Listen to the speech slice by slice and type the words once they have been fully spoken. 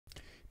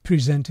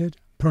presented,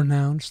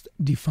 pronounced,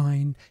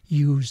 defined,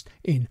 used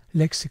in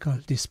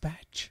lexical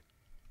dispatch.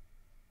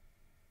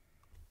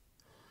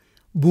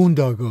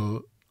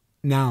 Boondoggle,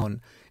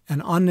 noun,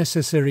 an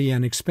unnecessary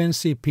and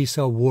expensive piece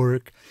of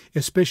work,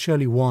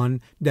 especially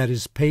one that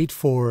is paid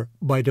for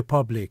by the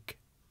public.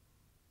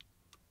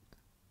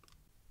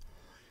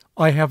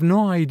 I have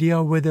no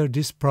idea whether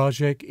this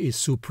project is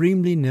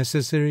supremely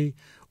necessary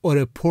or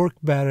a pork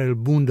barrel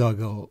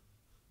boondoggle.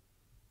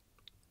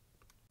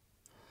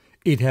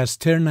 It has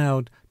turned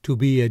out to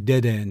be a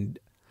dead end,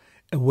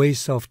 a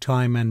waste of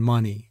time and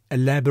money, a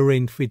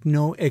labyrinth with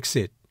no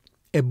exit,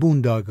 a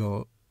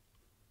boondoggle.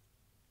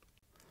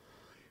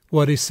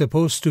 What is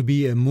supposed to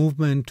be a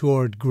movement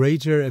toward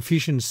greater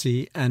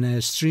efficiency and a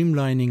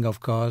streamlining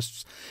of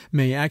costs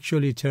may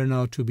actually turn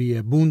out to be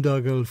a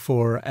boondoggle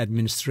for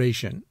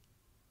administration.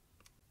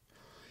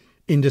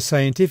 In the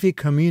scientific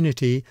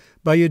community,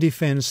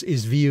 biodefense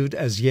is viewed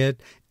as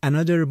yet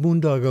another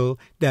boondoggle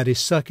that is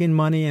sucking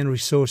money and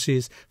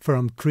resources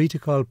from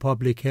critical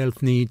public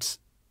health needs.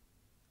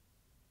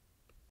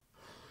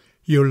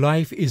 Your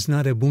life is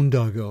not a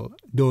boondoggle,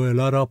 though a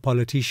lot of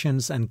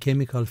politicians and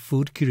chemical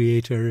food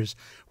creators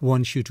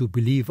want you to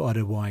believe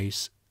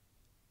otherwise.